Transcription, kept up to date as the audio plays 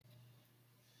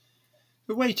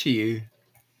Away to You,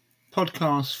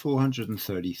 podcast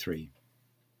 433.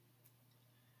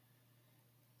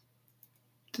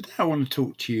 Today I want to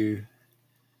talk to you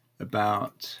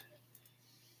about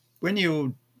when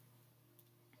you're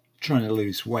trying to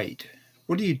lose weight.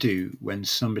 What do you do when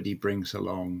somebody brings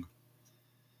along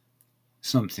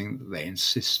something that they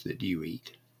insist that you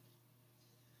eat?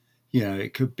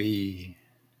 It could be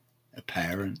a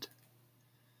parent,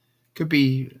 could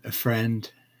be a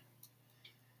friend,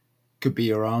 could be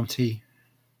your auntie,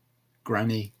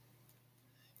 granny.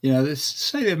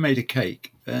 Say they've made a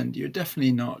cake and you're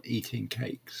definitely not eating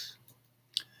cakes.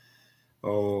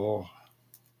 Or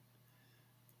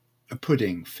a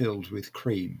pudding filled with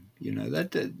cream.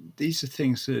 These are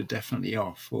things that are definitely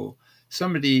off. Or a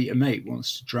mate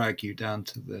wants to drag you down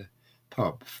to the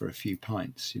pub for a few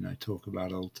pints, talk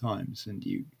about old times, and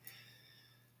you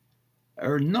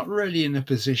are not really in a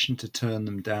position to turn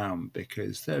them down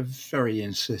because they're very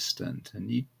insistent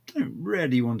and you don't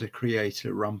really want to create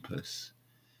a rumpus.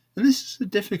 And this is a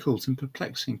difficult and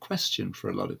perplexing question for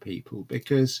a lot of people,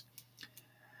 because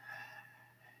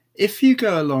if you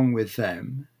go along with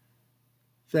them,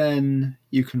 then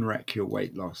you can wreck your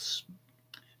weight loss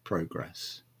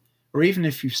progress. Or even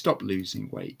if you stop losing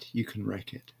weight, you can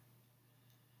wreck it.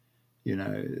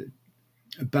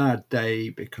 A bad day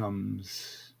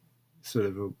becomes sort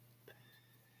of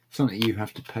something you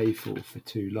have to pay for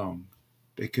too long.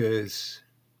 Because,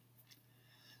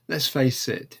 let's face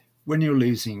it, when you're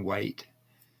losing weight,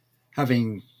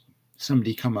 having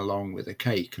somebody come along with a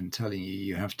cake and telling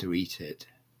you have to eat it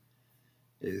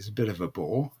is a bit of a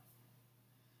bore.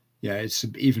 It's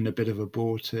even a bit of a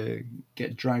bore to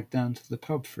get dragged down to the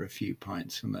pub for a few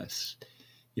pints unless,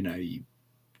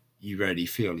 you really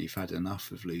feel you've had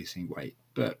enough of losing weight.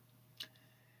 But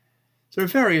there are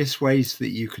various ways that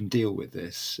you can deal with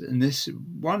this. And this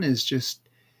one is just,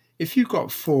 if you've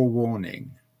got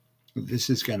forewarning that this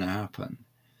is going to happen,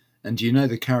 and you know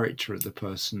the character of the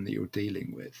person that you're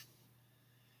dealing with,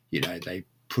 they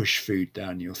push food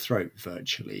down your throat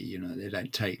virtually, they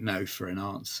don't take no for an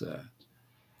answer,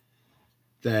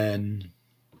 then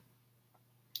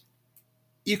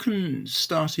you can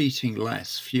start eating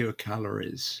fewer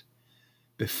calories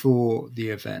before the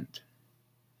event.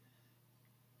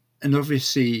 And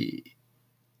obviously,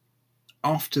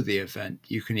 after the event,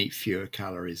 you can eat fewer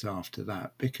calories after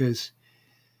that, because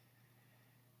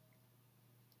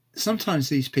sometimes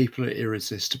these people are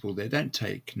irresistible. They don't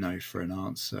take no for an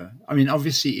answer. I mean,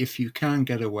 obviously, if you can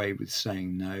get away with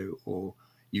saying no, or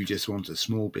you just want a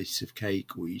small piece of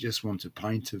cake, or you just want a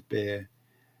pint of beer,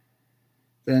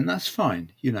 then that's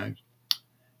fine,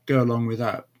 go along with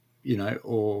that,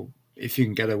 or if you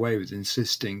can get away with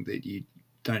insisting that you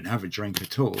don't have a drink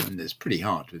at all, and it's pretty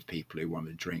hard with people who want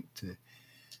a drink to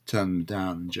turn them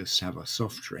down and just have a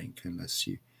soft drink, unless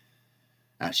you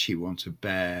actually want to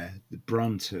bear the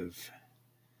brunt of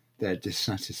their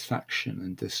dissatisfaction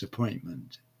and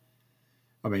disappointment.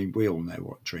 I mean, we all know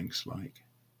what drink's like,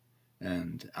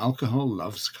 and alcohol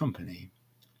loves company.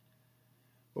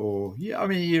 Or,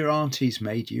 your auntie's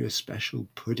made you a special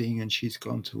pudding and she's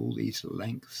gone to all these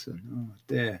lengths, and oh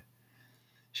dear,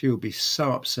 she will be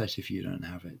so upset if you don't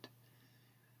have it.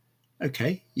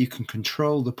 Okay, you can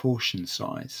control the portion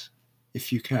size.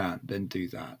 If you can, then do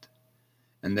that.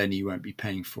 And then you won't be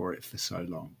paying for it for so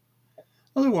long.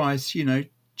 Otherwise,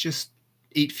 just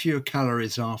eat fewer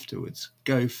calories afterwards.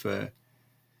 Go for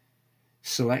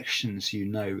selections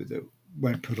that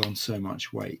won't put on so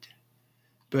much weight.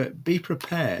 But be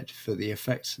prepared for the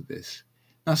effects of this.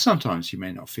 Now, sometimes you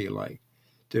may not feel like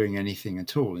doing anything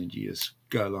at all, and you just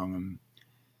go along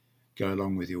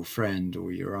with your friend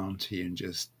or your auntie and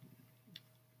just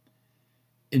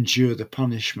endure the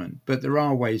punishment. But there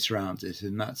are ways around it,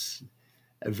 and that's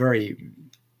a very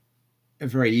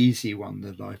easy one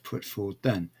that I put forward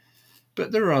then.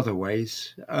 But there are other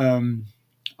ways. When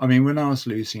I was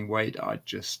losing weight, I'd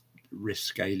just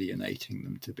risk alienating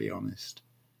them, to be honest.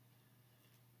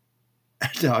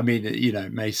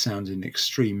 It may sound an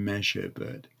extreme measure,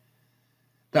 but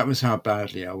that was how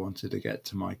badly I wanted to get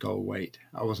to my goal weight.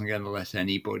 I wasn't going to let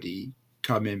anybody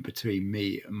come in between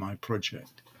me and my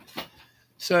project.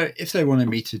 So if they wanted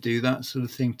me to do that sort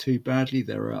of thing too badly,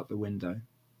 they're out the window.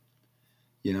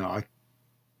 I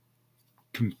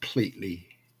completely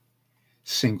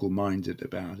single-minded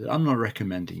about it. I'm not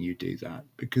recommending you do that,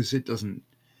 because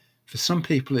for some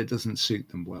people, it doesn't suit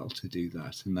them well to do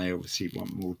that, and they obviously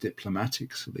want more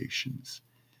diplomatic solutions.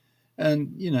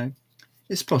 And,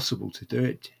 it's possible to do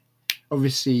it.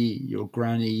 Obviously, your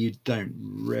granny, you don't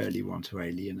really want to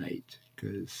alienate,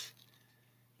 because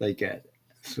they get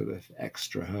sort of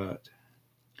extra hurt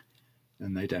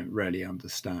and they don't really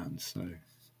understand. So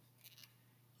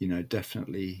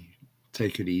definitely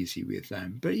take it easy with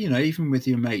them. But, even with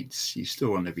your mates, you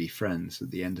still want to be friends at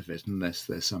the end of it, unless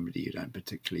there's somebody you don't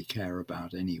particularly care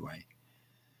about anyway.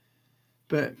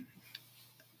 But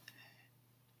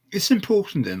it's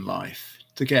important in life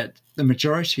to get the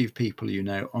majority of people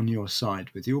on your side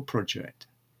with your project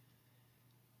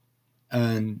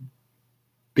and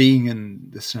being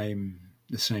in the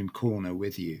same corner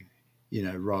with you,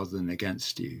 rather than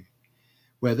against you,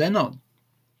 where they're not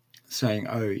saying,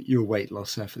 oh, your weight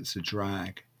loss efforts are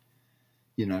drag.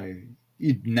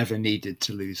 You'd never needed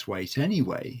to lose weight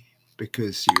anyway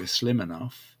because you were slim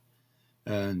enough,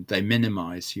 and they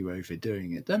minimize you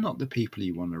overdoing it. They're not the people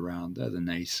you want around. They're the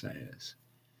naysayers.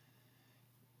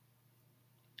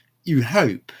 You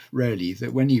hope, really,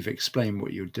 that when you've explained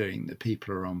what you're doing, that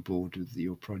people are on board with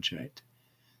your project,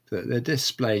 that they're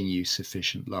displaying you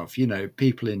sufficient love.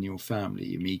 People in your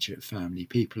family, immediate family,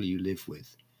 people you live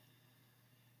with.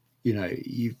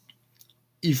 You've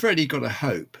really got to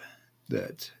hope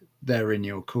that they're in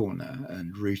your corner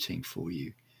and rooting for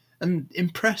you and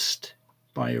impressed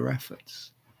by your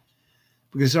efforts.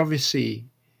 Because obviously,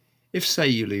 if, say,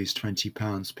 you lose 20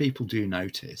 pounds, people do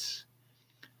notice.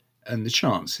 And the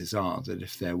chances are that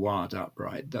if they're wired up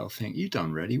right, they'll think, you've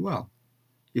done really well.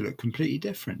 You look completely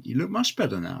different. You look much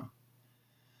better now.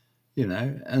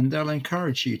 And they'll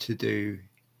encourage you to do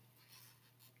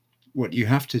what you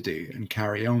have to do and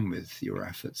carry on with your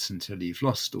efforts until you've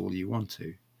lost all you want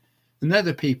to. And they're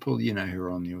the people, who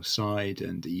are on your side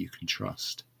and that you can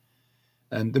trust.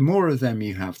 And the more of them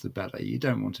you have, the better. You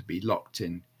don't want to be locked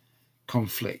in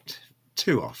conflict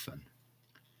too often,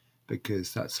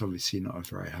 because that's obviously not a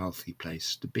very healthy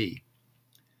place to be.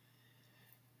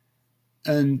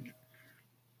 And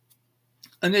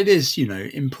it is,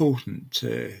 important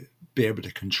to be able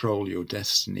to control your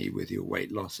destiny with your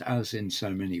weight loss, as in so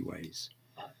many ways,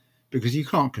 because you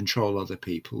can't control other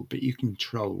people, but you can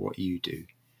control what you do,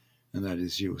 and that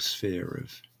is your sphere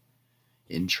of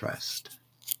interest.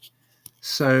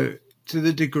 So to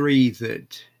the degree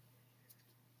that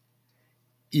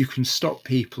you can stop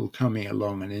people coming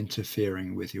along and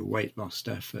interfering with your weight loss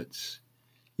efforts,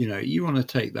 you want to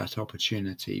take that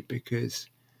opportunity, because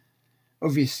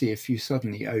obviously if you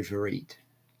suddenly overeat,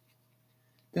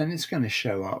 then it's going to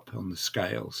show up on the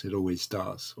scales. It always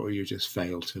does. Or you just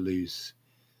fail to lose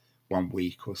 1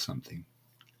 week or something,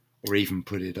 or even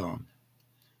put it on.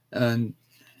 And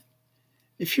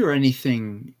if you're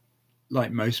anything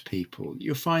like most people,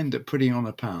 you'll find that putting on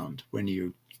a pound when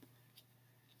you've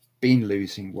been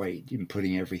losing weight and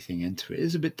putting everything into it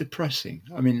is a bit depressing.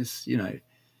 I mean, it's,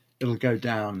 it'll go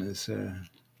down as a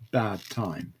bad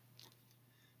time,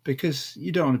 because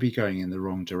you don't want to be going in the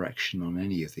wrong direction on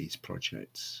any of these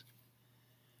projects.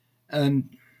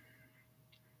 And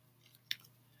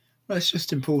well, it's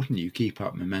just important you keep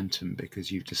up momentum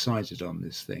because you've decided on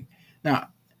this thing. Now,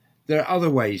 there are other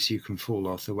ways you can fall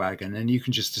off the wagon, and you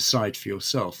can just decide for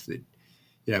yourself that,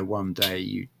 one day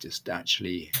you just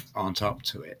actually aren't up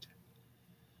to it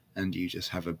and you just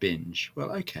have a binge.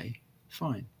 Well, okay,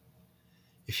 fine.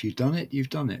 If you've done it, you've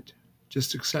done it.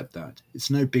 Just accept that. It's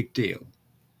no big deal.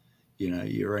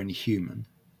 You're only human.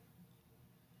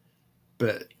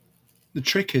 But the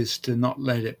trick is to not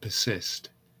let it persist.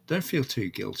 Don't feel too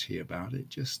guilty about it.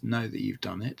 Just know that you've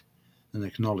done it and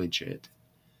acknowledge it.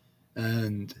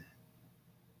 And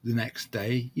the next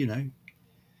day,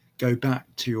 go back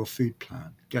to your food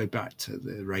plan. Go back to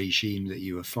the regime that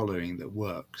you were following that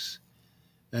works.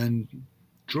 And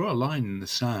draw a line in the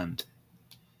sand.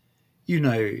 There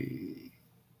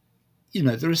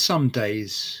are some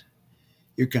days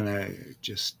you're going to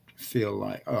just feel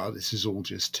like, oh, this is all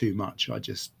just too much. I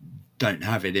just don't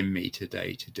have it in me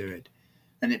today to do it.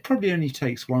 And it probably only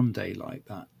takes one day like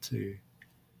that to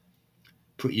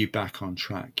put you back on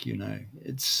track.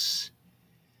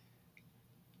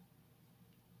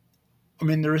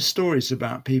 There are stories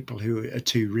about people who are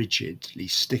too rigidly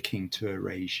sticking to a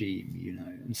regime,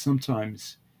 and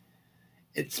sometimes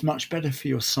it's much better for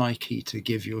your psyche to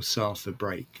give yourself a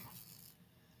break,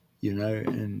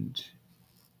 and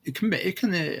it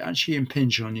can actually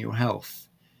impinge on your health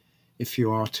if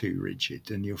you are too rigid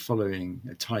and you're following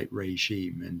a tight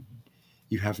regime and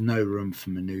you have no room for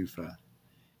maneuver.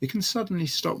 It can suddenly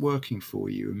stop working for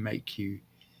you and make you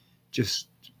just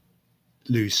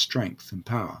lose strength and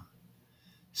power.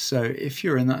 So if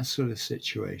you're in that sort of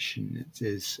situation, it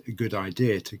is a good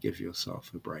idea to give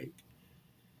yourself a break.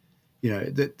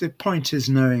 The point is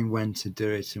knowing when to do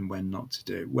it and when not to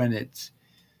do it. When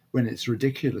it's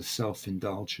ridiculous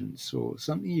self-indulgence or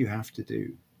something you have to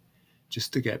do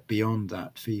just to get beyond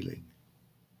that feeling.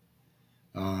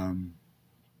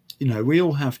 we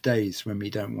all have days when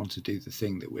we don't want to do the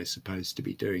thing that we're supposed to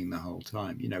be doing the whole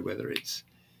time, whether it's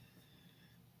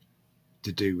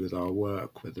to do with our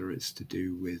work, whether it's to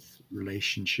do with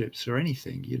relationships or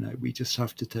anything. We just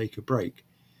have to take a break.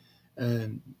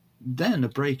 And then a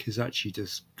break is actually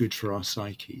just good for our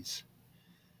psyches.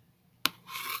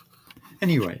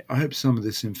 Anyway, I hope some of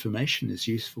this information is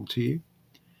useful to you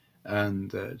and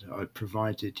that I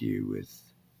provided you with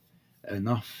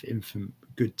enough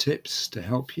good tips to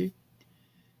help you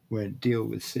when deal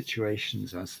with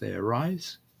situations as they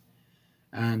arise,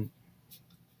 and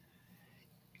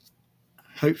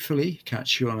hopefully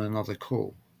catch you on another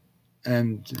call.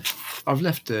 And I've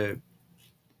left a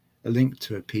link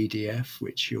to a PDF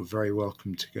which you're very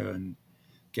welcome to go and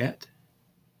get,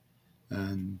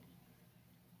 and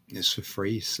it's for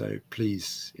free, so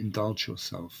please indulge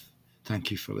yourself.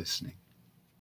 Thank you for listening.